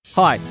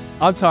Hi,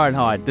 I'm Tyron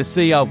Hyde, the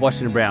CEO of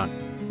Washington Brown,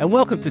 and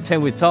welcome to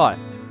 10 with Ty.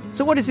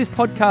 So what is this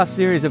podcast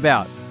series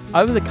about?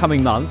 Over the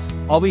coming months,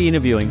 I'll be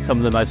interviewing some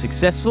of the most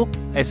successful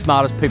and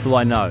smartest people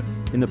I know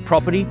in the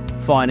property,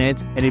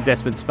 finance and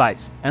investment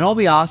space. And I'll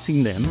be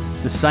asking them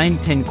the same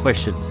 10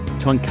 questions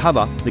to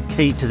uncover the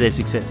key to their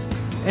success.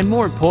 And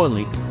more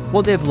importantly,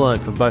 what they've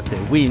learned from both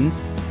their wins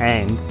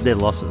and their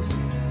losses.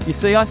 You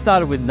see, I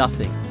started with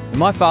nothing. And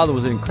my father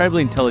was an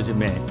incredibly intelligent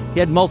man.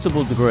 He had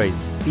multiple degrees.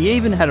 He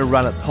even had a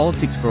run at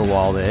politics for a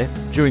while there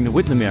during the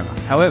Whitlam era.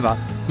 However,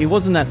 he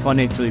wasn't that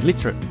financially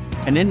literate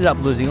and ended up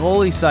losing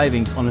all his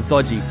savings on a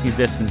dodgy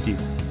investment deal.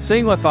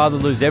 Seeing my father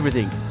lose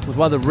everything was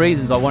one of the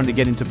reasons I wanted to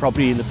get into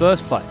property in the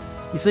first place.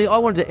 You see, I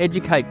wanted to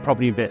educate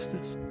property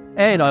investors,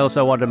 and I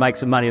also wanted to make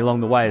some money along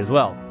the way as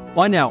well.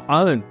 I now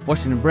own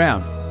Washington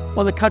Brown,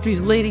 one of the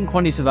country's leading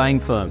quantity surveying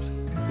firms.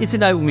 It's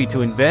enabled me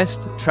to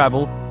invest,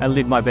 travel, and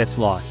live my best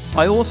life.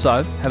 I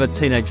also have a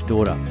teenage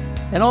daughter,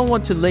 and I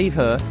want to leave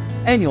her,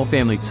 and your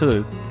family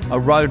too, a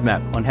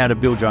roadmap on how to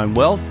build your own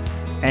wealth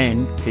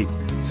and keep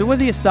it. So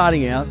whether you're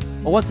starting out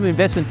or want some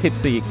investment tips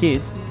for your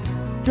kids,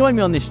 join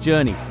me on this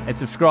journey and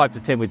subscribe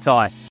to 10 with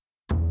Ty.